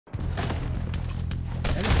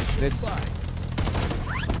Reds.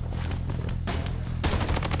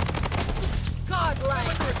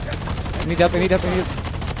 Need up.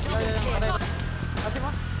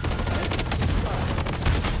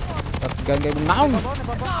 Shotgun kayo mong naon.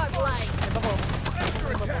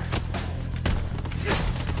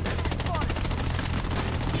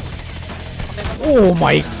 Oh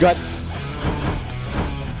my god.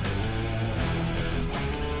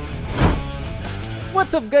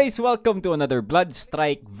 What's up guys? Welcome to another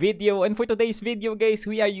Bloodstrike video. And for today's video guys,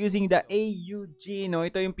 we are using the AUG. No?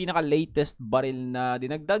 Ito yung pinaka-latest barrel na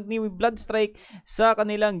dinagdag ni Bloodstrike sa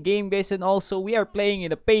kanilang game guys. And also we are playing in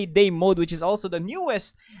the payday mode, which is also the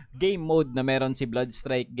newest game mode na meron si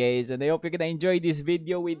Bloodstrike guys. And I hope you're gonna enjoy this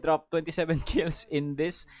video. We dropped 27 kills in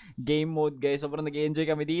this game mode guys. Sobrang nag-enjoy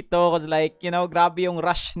kami dito. Cause like, you know, grabe yung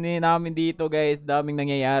rush namin dito guys. Daming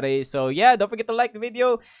nangyayari. So yeah, don't forget to like the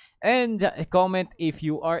video. And comment if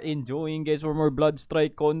you are enjoying guys for more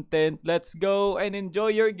Bloodstrike content. Let's go and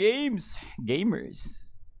enjoy your games,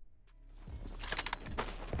 gamers.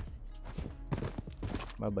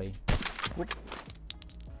 Bye-bye.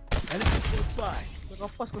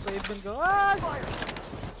 Nakapas ko sa event ko. Ah!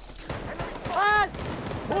 Ah!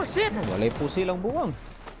 Oh shit! Walay pusil ang buwang.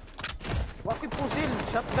 Wakit pusil.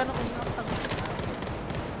 Shotgun ako nakatang.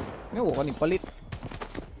 Ngayon ka ni palit.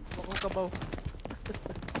 Wako kabaw.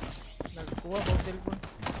 Nagkuha ko cellphone.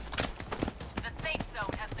 The safe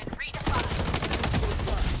zone has been redefined.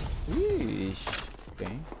 Wish.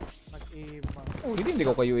 Okay. Nag-iba. Oh, hindi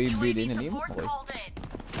ko kayo UAV din. Nalimot ko.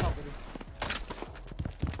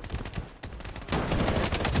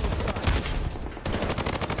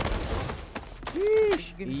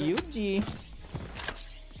 Wish. AUG.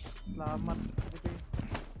 Salamat.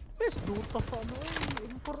 Yes, duta sa ano eh.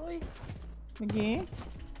 Impor eh. Okay.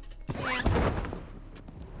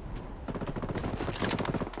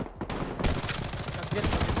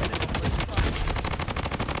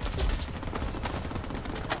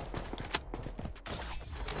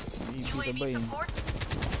 Sabay.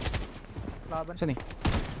 Laban. Saan eh?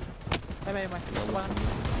 May. Tabangan.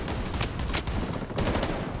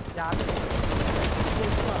 Jazon.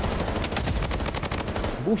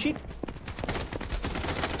 Bullshit.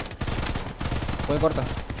 Kuha yung korta.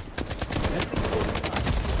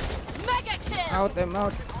 Out, I'm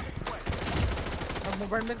out.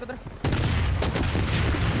 Nag-movement ko dre.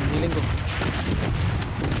 Hiling ko.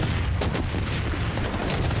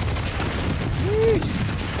 Yeesh.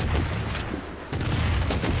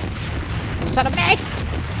 Sana break!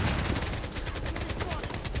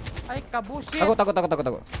 Ay, kabushit! Tago. Wala, ka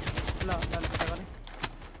ni.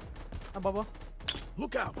 Ang baba.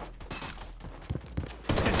 Look out!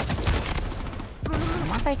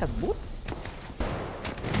 Namatay ka, boot?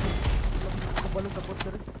 Kabalong sa bot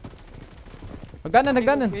dre.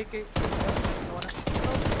 Nagganan. Okay.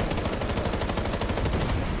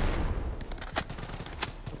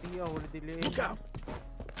 Look out!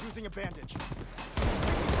 Using a bandage.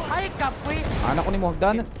 Ay, kapwis! Anak ko ni mo,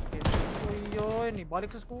 hagdanan. Uy,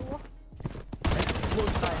 ibalik sa skuha.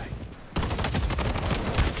 Bloodstrike.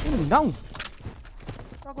 Down.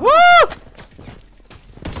 Woo!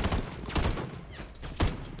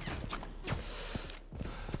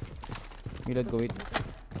 Milad ko, wait.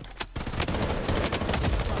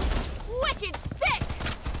 Wicked sick!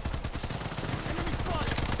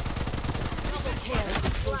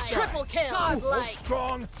 Triple kill! Godlike!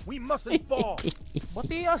 Strong. We mustn't fall.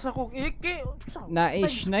 Batias akong iki.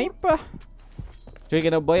 Na-snipe pa. Choy ka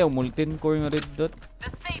na ba yung multi-core nga red dot? The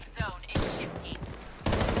safe zone is shifting.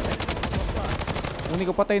 Uni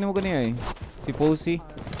ko patay na mo ganyan eh. Si Posey.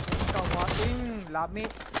 Kawating lami.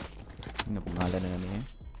 Napungalan na namin eh.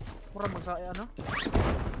 Mura magsa ano?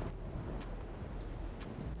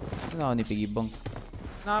 Ano ako ni Pigibang?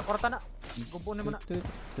 Nakakorta na. Gubo naman na.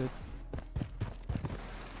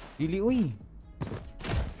 Dili uy.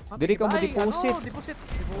 Dili ka mo deposit. Deposit.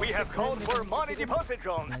 We have called for money deposit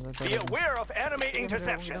drone. Be aware of enemy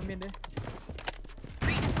interception.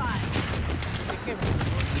 Redefined.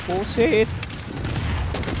 Deposit.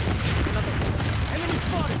 Enemy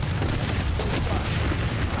spotted.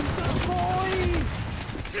 Boy!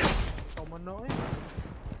 Tama na eh.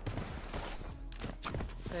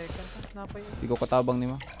 Second pa. Napay. Di ko katabang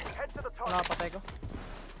ni mo. Wala, patay ko.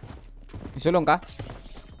 Isulong ka?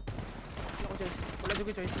 Wala ko choice. Wala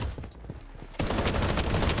juga choice.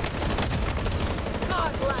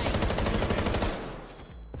 Godlike!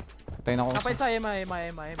 Patay na ako. Napay sa Ema.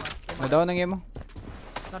 Nadaw ng emo.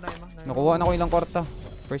 Nakuha na ko ilang kwarta.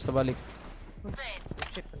 First na balik.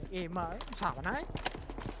 Shit. Ema. Sama na eh.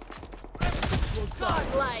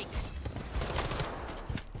 Godlike!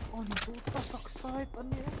 Oh, nito. Tasaksayt.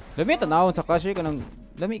 Ano yun? Dami tanawon sa cash ka ng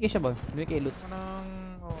Lami kay siya ba? Lami kay loot. Anong...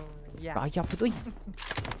 Oh, yeah. Kaya po ito eh.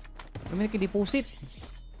 Lami kay deposit.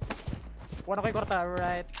 Wala ko'y kwarta,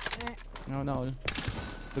 right? No, na all.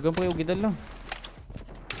 Dagan pa yung gidal lang.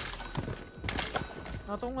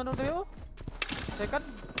 Natong ano tayo? Second?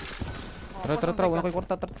 Tara. Wala kay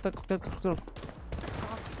kwarta. Tara.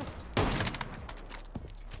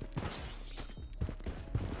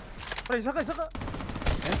 Pre, saka!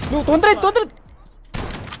 No, 200!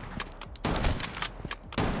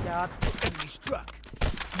 Yat. Enemy struck.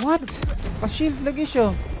 What? Pa-shield lagi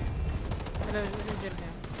siya. Ilan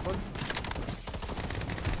niya? Gold?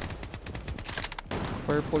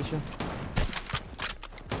 Purple siya.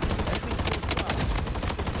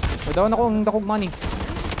 Daw akong dakog money.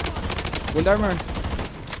 Gold armor.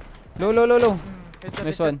 Low.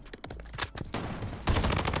 Nice one.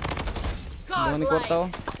 Ano ni kwarta oh?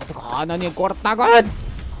 Ito kanan ni kwarta god!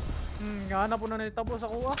 Nga po na nitapos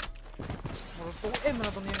ako ah. Murutong na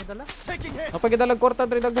ito niya nidala. Taking hit. Napagidalag kwarta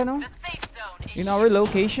dre daghan oh. The safe zone is In our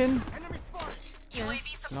location. Enemy spotted. UAV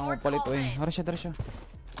Lang ko support palit called oh. in. Dara siya.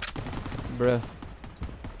 Bruh.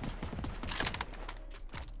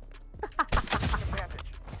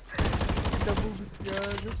 The moves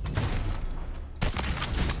yan.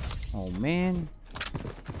 Oh man.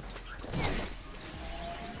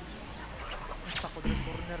 Basta ko yung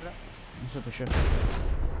corner ah. Ano to siya?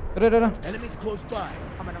 Tara. Enemies close by.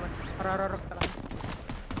 Kama naman. Parararok ka lang.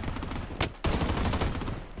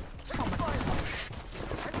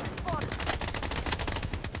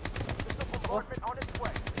 Bombardment on its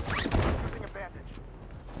way. Using a bandage.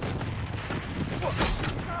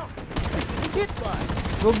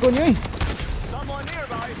 Go niyo eh. Someone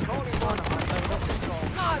nearby is calling for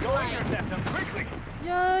Go intercept them quickly.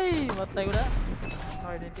 Yay! Matay ko na.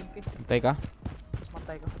 Okay, 19k. Tay ka?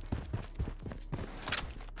 Matay ko.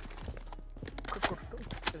 Kukurto.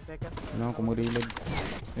 10 seconds. Ano ako mag-reload.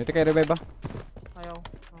 Ito kay revive ba? Ayaw.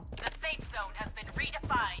 Oh. The safe zone has been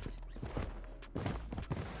redefined.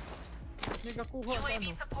 May kakuha sa UAV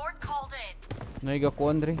ano. support called in. Naiga ko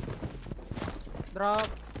Andre.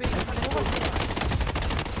 Dropping. Ano mo?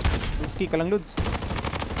 Okay ka lang Lods.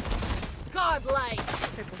 Godlike.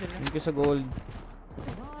 Okay po sila. Thank you sa gold.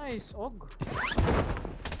 Nice. Og.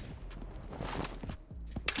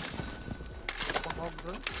 Pang-og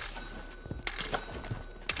bro.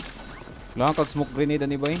 Wala kang smoke grenade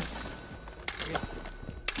ani ba eh?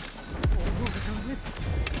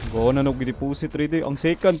 Go na nag-deposit ready. Ang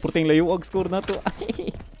second, purting layo ang score na to.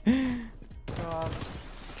 Grabe.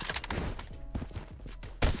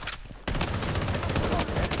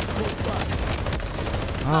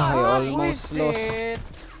 I almost lost. Shit.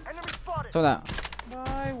 Enemy spotted. So na,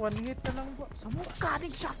 Bye. One hit na lang ba? Sa mukha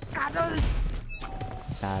ng shotgun.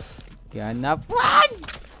 chat. Yan na. Oh,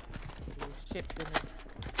 shit. Ganun.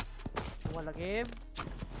 Wala game.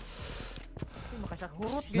 Ay, makasyak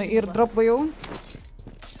hurot. Na airdrop ba yun?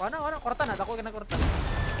 Wala. Korta na. Dako ka na korta.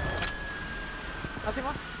 Kasi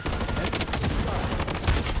mo.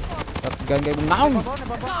 Shotgun kayo mong naong.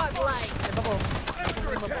 Nababa. Godlike. Nababa.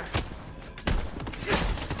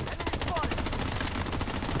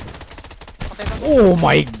 Patay na ko. Oh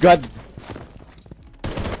my god.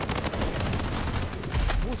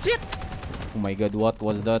 Oh shit! Oh my god, what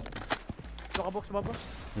was that? Ito ka box baba.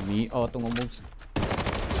 Umiaw itong moves.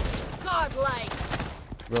 Godlike.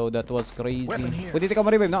 Bro, that was crazy. Weapon here. Pwede ka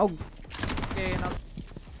ma-revive, naog. Okay, na.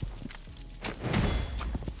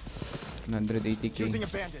 180k. Using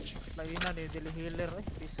a bandage. Lagi na ni Dili Healer eh.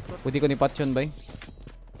 Piscot. Pwede ko ni patch yun, bay.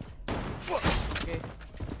 Okay.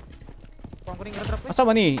 Pang ko rin airdrop eh. Asa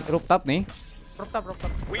man ni? Rooftop ni? Rooftop.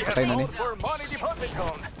 We have Patay na ni. called for money deposit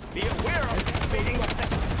zone. Be aware of speeding.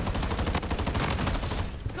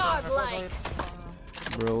 Godlike.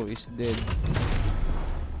 Bro is dead.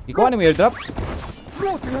 Ikaw ano mo airdrop?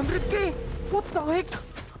 Bro, 300k! What the heck?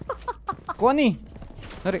 Kuha ni.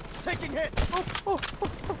 Nari. Taking hit.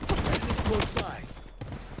 Enemies close by.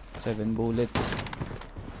 7 bullets.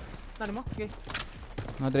 Nani mo? Okay.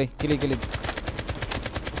 Andre, kilid.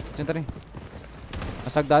 Diyan rin.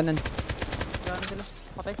 Asagdanan. Gano'n sila.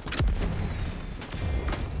 Patay.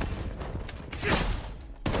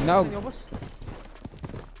 Naog. Ano yung boss?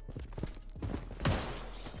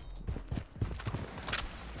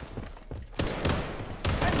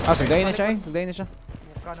 Sagdayin na siya eh. Sagdayin na siya.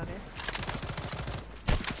 Mukha na niya.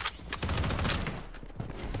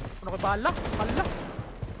 Ano kay bala? Bala?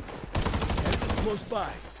 Enemies close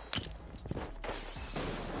by.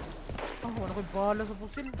 Ano kay bala sa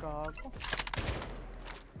pusil? Gago.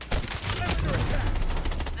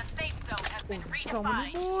 The safe zone has been Sama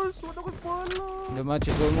ni redefined. boss! Ano kay bala? The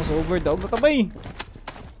match is almost over. Daog na tabay.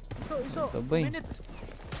 Isa. Tabay. 2 minutes.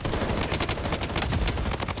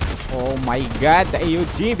 Oh my god, the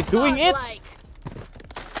AUG is doing it! Godlike.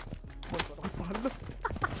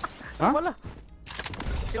 Huh? Wala.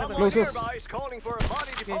 Someone Closes. nearby is calling for a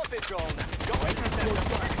body deposit drone. Go intercept them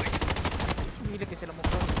quickly. Hilig kasi sila mo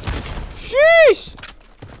bro. Sheesh!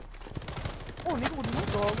 Oh, hindi ko dito.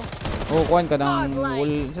 Gago. Oh, kuhan ka ng Godlike.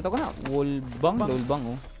 wall. Sa to ka na? Wall bang? Wall bang,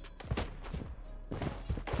 oh.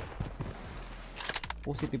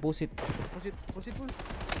 Pusit, pusit. Pusit, pusit, pusit.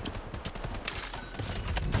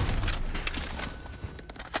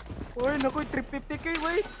 Uy, naku, 350k,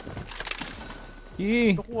 wey.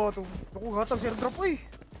 Ih, Naku, gatag sir drop, uy.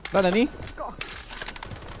 na ni?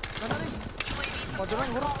 Nana rin.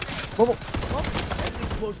 Padalang, hurap. Bobo.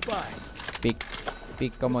 Enemies close by. Pick.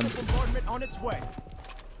 Pick, come on. Bombardment on its way.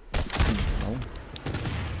 No.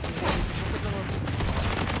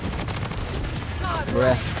 Godlike.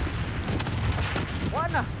 Bruh. Wala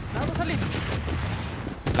na. Nato sa lead.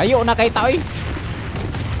 Layo na kay tao, eh.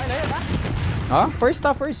 Ay, layo na. Ha? First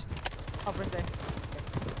ta, first. Ah, first time.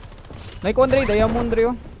 Naikuan dre, diamond dre,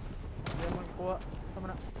 oh. Hindi naman kuha. Tama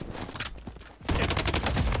na.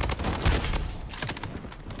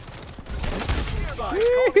 Nearby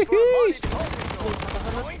is calling for a body deposit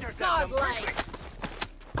drone. Go intercept them Godlike.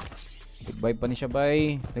 quickly. Bye pa ni siya,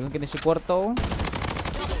 bye. Dagan kini si kwarto, oh.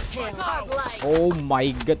 Godlike. Oh my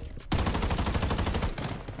god.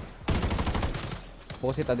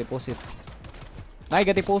 Deposit, deposit. Nay,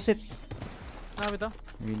 deposit. Nabi to.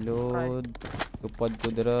 Reload. Tupad ko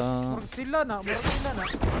dira. Murag sila na. Pero ko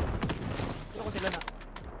sila na.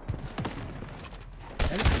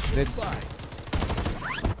 Reds.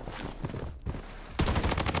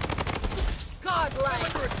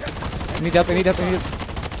 Godlike. Need up, need up, need up.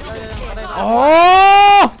 Patay na.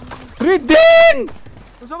 Oh! Red din!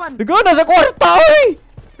 Unsa man? Dagan na sa kwarta, oy!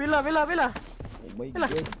 Pila. Oh my Pila.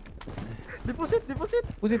 god. Deposit. Deposit.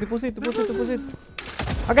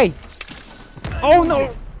 Okay. Oh no!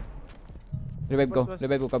 Revive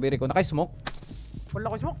ko, kabiri ko. Naka-smoke. Wala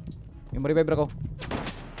ko smoke. Yung ma-revive ko.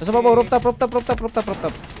 Nasa baba, rooftop.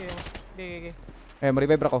 Okay. Eh,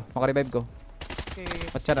 ma-revive ko. Maka-revive ko. Okay.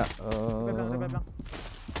 Patsa na. Revive lang.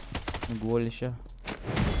 Nag-wall siya.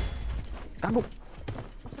 Kago!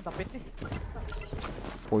 Asa tapit eh.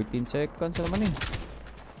 14 seconds naman eh.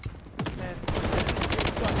 Man.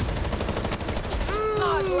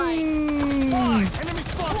 Godlike. Enemy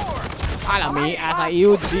spot. Alami, asa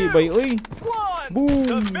UG bay, uy! One. Boom!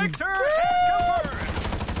 The victor has confirmed.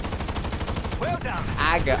 Well done.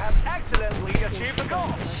 Aga. You have excellently achieved the goal.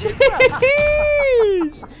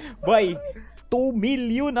 Sheesh! Bay, 2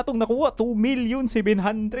 million atong nakuha.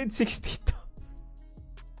 2,762,000.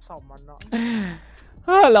 Sama na.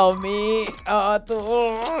 Alami,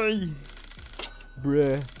 atoy!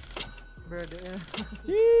 Bruh. Brother.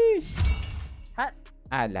 Sheesh! Hat.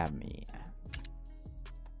 Alami.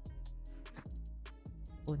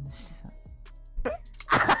 Unsa?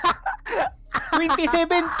 27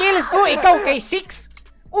 kills ko, ikaw kay 6.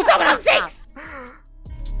 Usa man ang 6.